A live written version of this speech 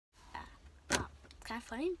kind of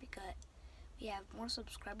funny because we have more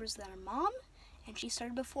subscribers than our mom, and she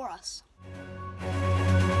started before us.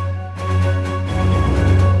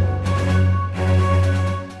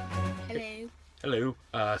 Hello.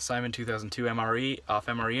 Hello, Simon 2002 MRE, off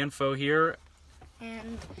MRE info here.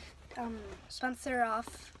 And sponsor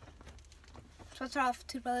off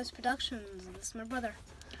Two Brothers Productions. This is my brother.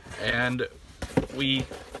 And we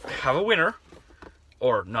have a winner,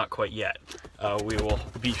 or not quite yet. We will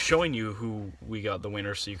be showing you who we got the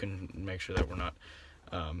winner, so you can make sure that we're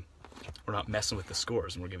not messing with the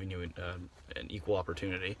scores, and we're giving you an equal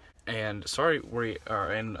opportunity. And sorry, we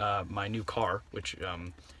are in my new car, which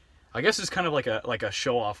I guess is kind of like a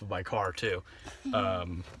show off of my car too. I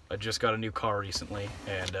just got a new car recently,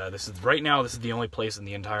 and this is the only place in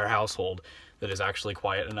the entire household that is actually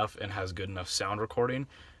quiet enough and has good enough sound recording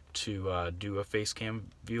to do a face cam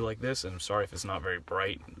view like this. And I'm sorry if it's not very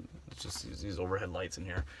bright. It's just these overhead lights in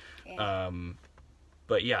here. Yeah.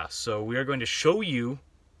 But yeah, so we are going to show you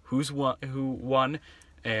who won,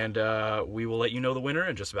 and we will let you know the winner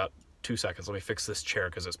in just about 2 seconds. Let me fix this chair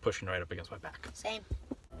because it's pushing right up against my back. Same.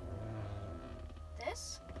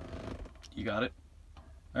 This? You got it?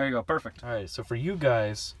 There you go, perfect. Alright, so for you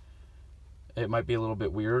guys, it might be a little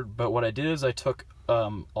bit weird, but what I did is I took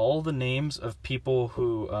all the names of people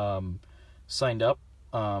who signed up.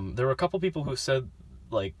 There were a couple people who said,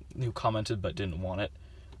 who commented but didn't want it.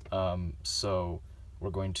 So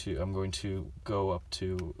I'm going to go up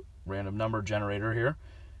to random number generator here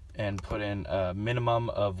and put in a minimum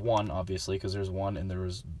of 1, obviously, because there's 1 and there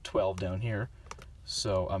was 12 down here.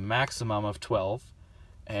 So a maximum of 12,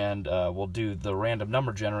 and we'll do the random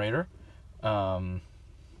number generator. And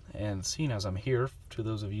seeing as I'm here, to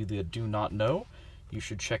those of you that do not know, you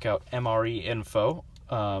should check out MRE info.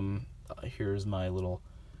 Here's my little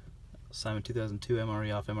Simon 2002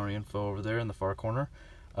 MRE off MRE info over there in the far corner.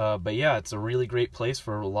 But yeah, it's a really great place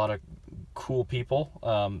for a lot of cool people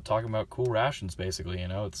talking about cool rations, basically. You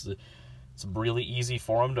know, it's a really easy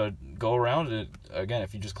forum to go around. And again,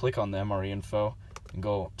 if you just click on the MRE info and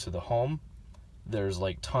go to the home, there's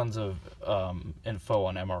tons of info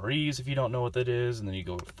on MREs if you don't know what that is, and then you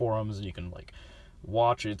go to forums and you can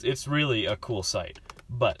watch it. It's really a cool site,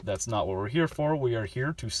 but that's not what we're here for. We are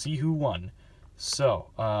here to see who won. So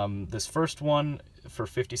this first one for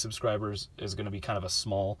 50 subscribers is going to be kind of a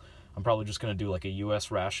small. I'm probably just going to do a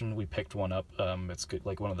US ration. We picked one up. It's good,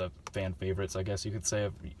 one of the fan favorites, I guess you could say,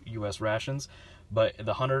 of US rations. But the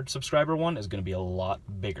 100 subscriber one is going to be a lot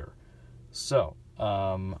bigger. So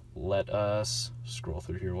let us scroll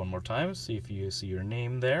through here one more time, see if you see your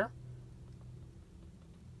name there.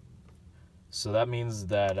 So that means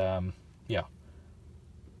that yeah,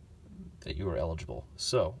 that you are eligible.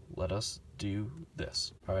 So let us do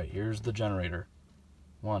this. All right, here's the generator.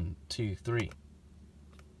 1, 2, 3.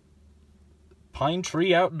 Pine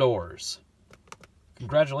Tree Outdoors.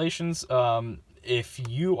 Congratulations. If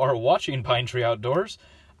you are watching Pine Tree Outdoors,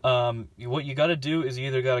 what you got to do is you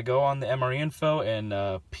either got to go on the MRE info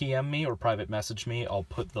and PM me or private message me. I'll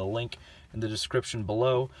put the link in the description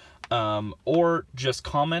below, or just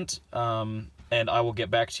comment, and I will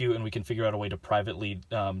get back to you and we can figure out a way to privately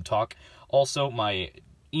talk. Also, my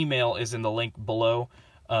email is in the link below,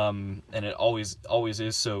 and it always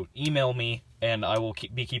is, so email me and I will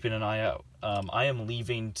be keeping an eye out. I am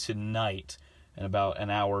leaving tonight in about an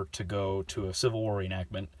hour to go to a Civil War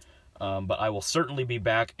reenactment. But I will certainly be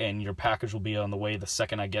back, and your package will be on the way the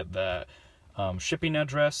second I get the shipping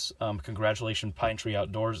address. Congratulations, Pine Tree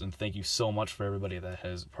Outdoors, and thank you so much for everybody that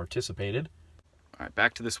has participated. All right,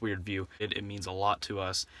 back to this weird view. It means a lot to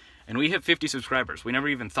us. And we hit 50 subscribers. We never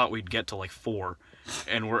even thought we'd get to 4,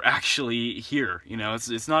 and we're actually here. You know,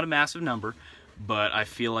 it's not a massive number, but I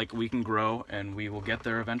feel like we can grow, and we will get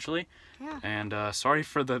there eventually. Yeah. And sorry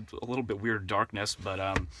for a little bit weird darkness,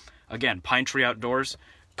 but again, Pine Tree Outdoors.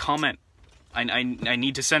 Comment. I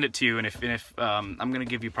need to send it to you, and if I'm gonna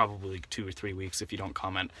give you probably 2 or 3 weeks if you don't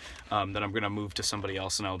comment. Then I'm gonna move to somebody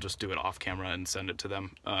else and I'll just do it off camera and send it to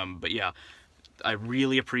them. But yeah, I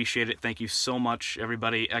really appreciate it. Thank you so much,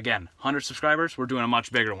 everybody. Again, 100 subscribers. We're doing a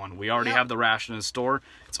much bigger one. We already have the ration in the store.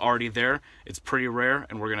 It's already there. It's pretty rare,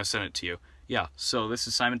 and we're gonna send it to you. Yeah. So this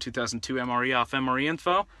is Simon 2002 MRE off MRE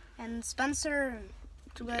info. And Spencer.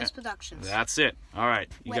 Two Brothers Productions. That's it. All right.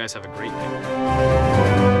 You guys have a great day.